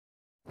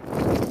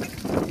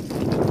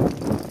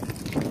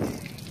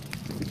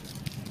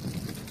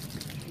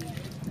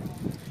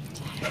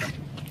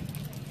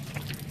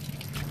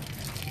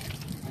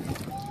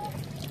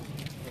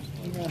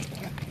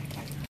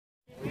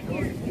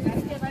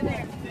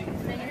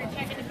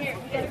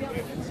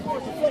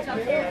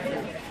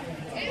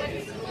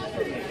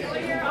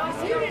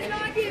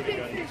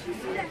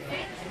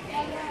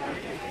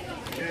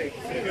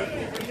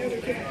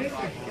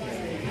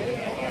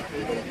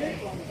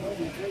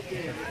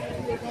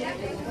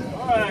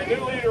All right,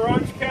 new leader,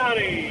 Orange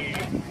County.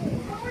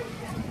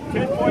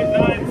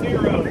 10.90,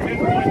 10.90,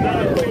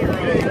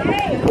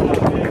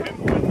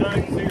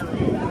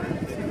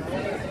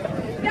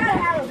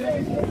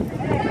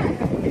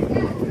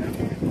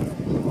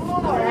 10.90.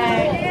 All right.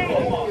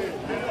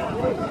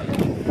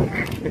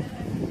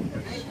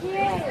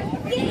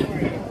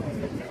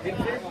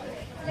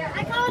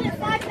 I called it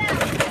 5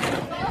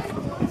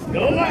 pounds.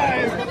 Go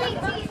live.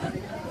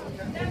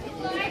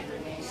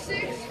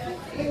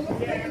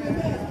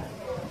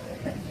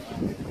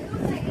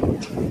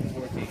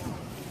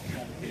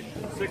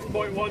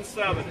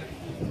 6.17.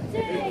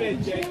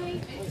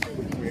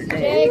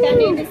 Jake, I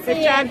need to see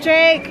Good job,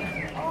 Jake.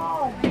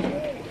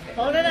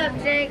 Hold it up,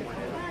 Jake.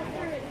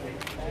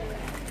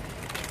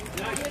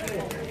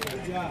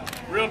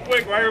 Real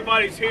quick, while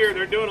everybody's here,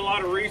 they're doing a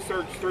lot of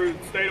research through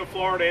the state of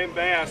Florida and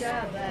Bass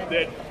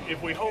that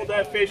if we hold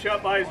that fish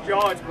up by his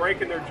jaw, it's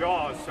breaking their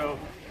jaws. So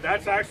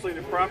that's actually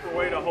the proper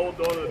way to hold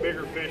one of the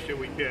bigger fish that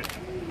we catch.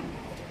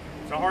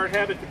 It's a hard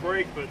habit to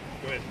break, but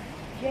good.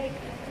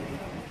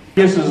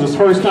 This is his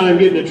first time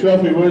getting a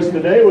trophy with us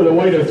today with a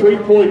weight of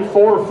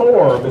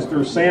 3.44,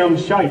 Mr. Sam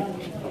Scheidt.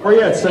 Where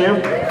you at, Sam?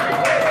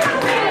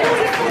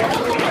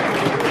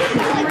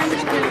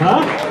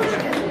 Huh?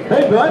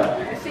 Hey, bud.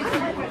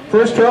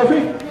 First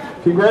trophy?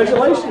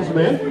 Congratulations,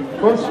 man.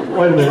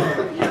 Wait a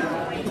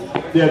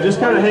minute. Yeah, just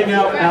kind of hang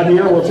out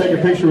here. We'll take a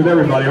picture with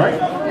everybody, all right?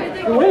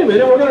 Hey, wait a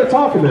minute. We're going to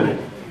talk a minute.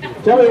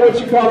 Tell me what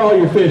you caught all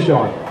your fish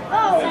on.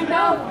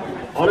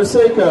 On a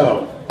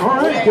Seiko. All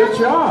right, good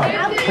job.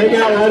 Hang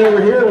out right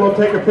over here, and we'll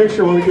take a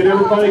picture when we get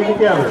everybody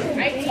together.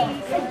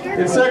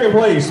 In second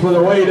place, with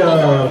a weight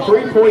of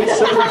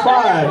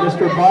 3.75,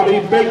 Mr. Bobby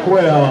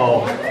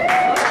Bakewell.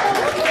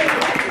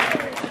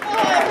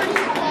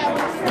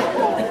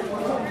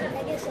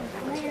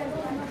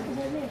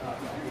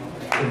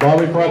 And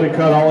Bobby probably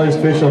caught all his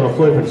fish on a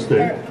flipping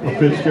stick, a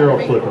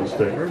Fitzgerald flipping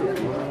stick.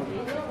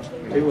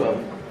 2 of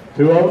them.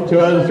 2 of them, 2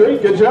 out of the 3.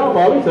 Good job,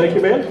 Bobby. Thank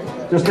you, man.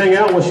 Just hang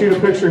out. We'll shoot a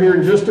picture here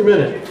in just a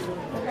minute.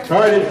 All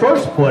right, in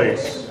first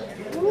place,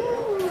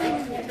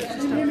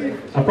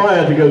 I probably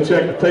have to go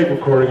check the tape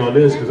recording on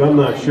this because I'm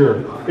not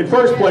sure. In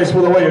first place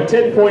with a weight of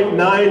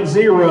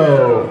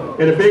 10.90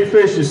 and a big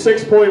fish is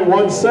 6.17,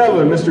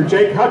 Mr.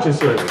 Jake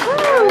Hutchison.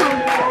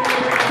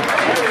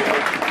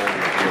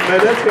 Man,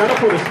 that's got to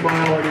put a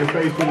smile on your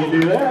face when you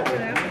do that.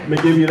 Let me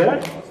give you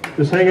that.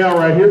 Just hang out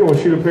right here and we'll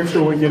shoot a picture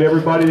when we get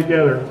everybody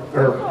together.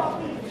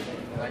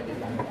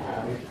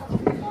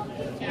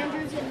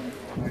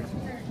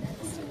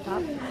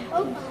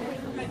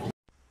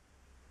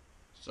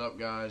 What's up,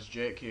 guys?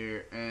 Jake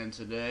here, and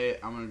today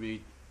I'm going to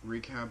be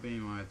recapping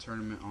my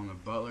tournament on the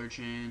Butler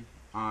chain.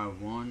 I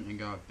won and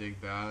got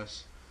big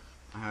bass.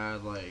 I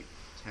had like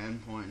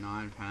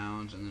 10.9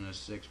 pounds and then a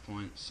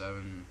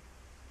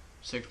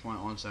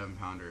 6.17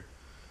 pounder.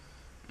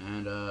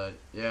 And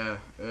yeah,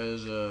 it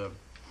was a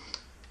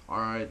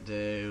alright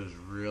day. It was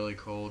really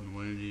cold and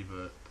windy,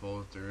 but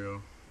pulled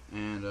through.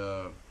 And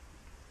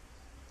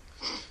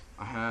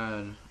I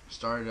had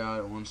started out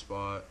at one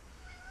spot,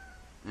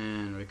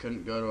 and we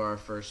couldn't go to our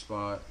first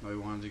spot that we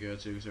wanted to go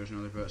to because there was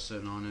another boat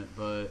sitting on it,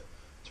 but it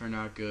turned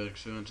out good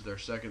because we went to their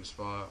second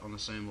spot on the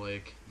same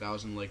lake. That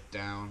was in Lake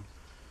Down,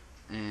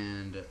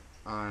 and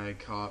I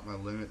caught my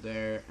limit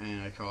there,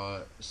 and I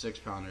caught a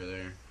 6-pounder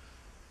there.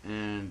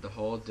 And the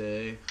whole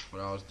day,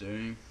 what I was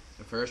doing,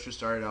 at first we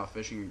started out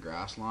fishing a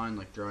grass line,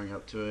 like throwing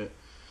up to it,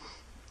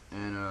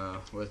 and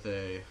with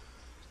a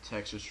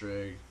Texas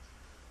rig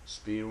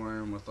speed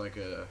worm with like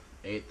a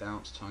 1/8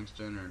 ounce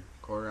tungsten or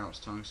 1/4 ounce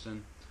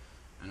tungsten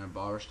and a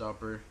bobber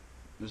stopper.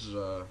 This is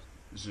a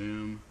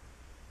Zoom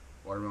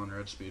watermelon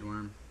red speed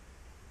worm.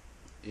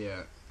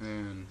 Yeah,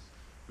 and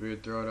we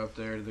would throw it up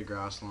there to the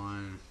grass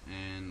line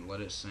and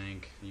let it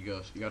sink. You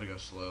gotta go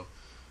slow,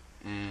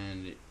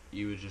 and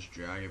you would just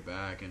drag it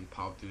back and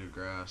pop through the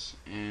grass.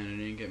 And I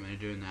didn't get many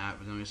doing that,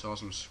 but then we saw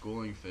some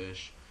schooling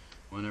fish.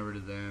 Went over to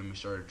them, we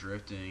started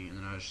drifting, and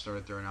then I just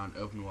started throwing out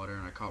in open water,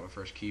 and I caught my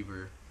first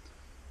keeper.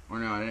 Or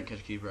no, I didn't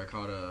catch a keeper, I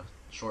caught a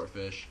short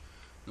fish.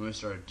 Then we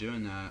started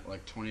doing that,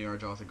 like 20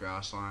 yards off the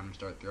grass line, and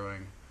started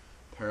throwing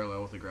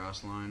parallel with the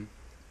grass line.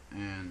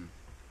 And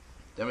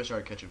then we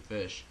started catching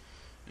fish.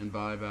 And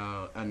by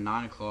about, at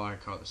 9 o'clock, I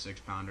caught the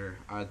 6-pounder.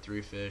 I had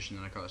 3 fish, and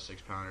then I caught a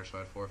 6-pounder, so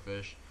I had 4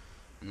 fish.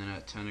 And then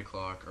at 10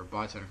 o'clock, or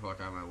by 10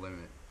 o'clock, I had my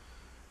limit.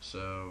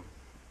 So,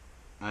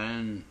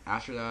 and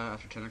after that,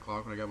 after 10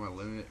 o'clock, when I got my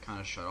limit, it kind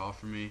of shut off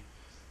for me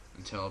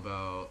until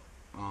about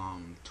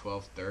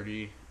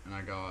 12:30, and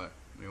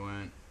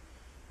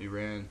we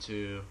ran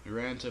to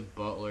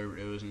Butler.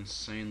 It was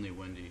insanely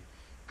windy,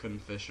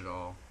 couldn't fish at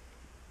all.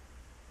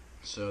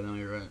 So then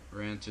we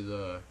ran to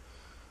the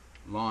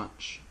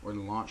launch, where the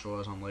launch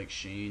was on Lake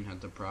Sheen,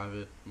 at the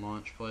private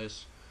launch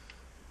place,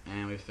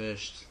 and we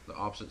fished the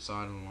opposite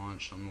side of the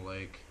launch on the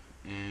lake,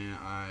 and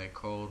I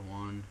called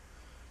one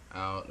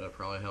out that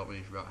probably helped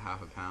me for about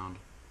half a pound.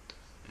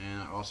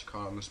 And I also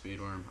caught it on the speed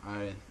worm.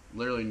 I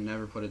literally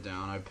never put it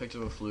down. I picked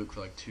up a fluke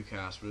for like 2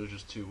 casts, but it was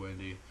just too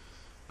windy.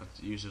 I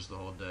used this the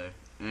whole day.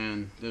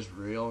 And this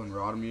reel and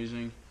rod I'm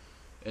using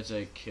It's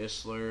a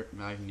Kistler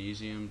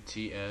Magnesium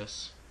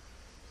TS,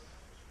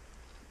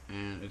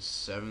 and it's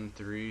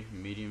 7.3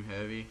 medium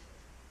heavy.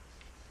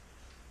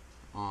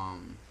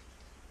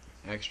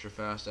 Extra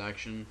fast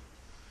action,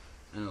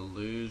 and a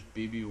Lose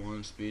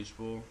BB1 speed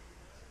spool,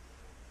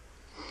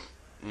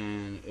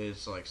 and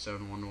it's like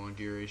 7:1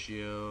 gear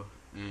ratio,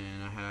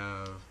 and I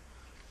have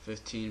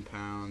 15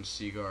 pounds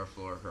Seaguar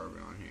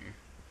fluorocarbon on here.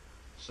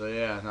 So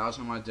yeah, that was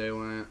how my day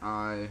went.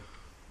 I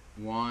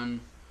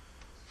won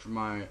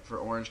for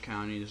Orange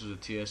County. This was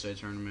a TSA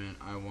tournament.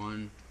 I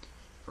won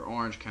for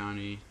Orange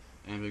County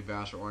and Big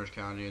Bass for Orange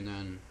County, and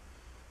then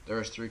there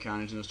was 3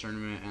 counties in this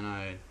tournament,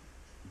 and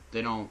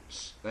they don't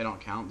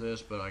count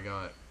this, but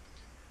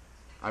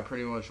I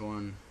pretty much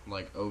won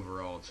like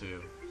overall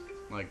too.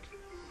 Like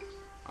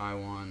I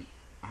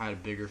had a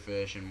bigger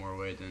fish and more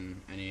weight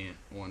than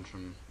anyone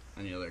from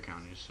any other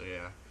counties. So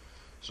yeah,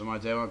 so my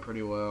day went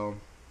pretty well.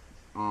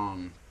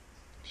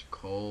 It's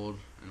cold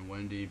and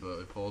windy, but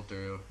we pulled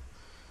through.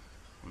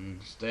 When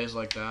it's days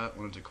like that,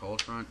 when it's a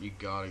cold front, you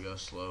gotta go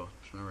slow.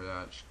 Just remember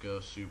that, just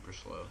go super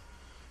slow.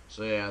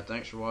 So yeah,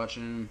 thanks for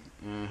watching,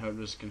 and I hope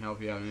this can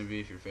help you out maybe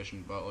if you're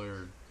fishing Butler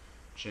or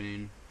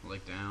Chain,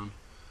 Lake Down.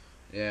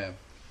 Yeah,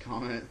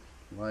 comment,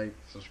 like,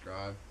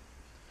 subscribe.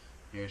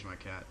 Here's my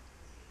cat.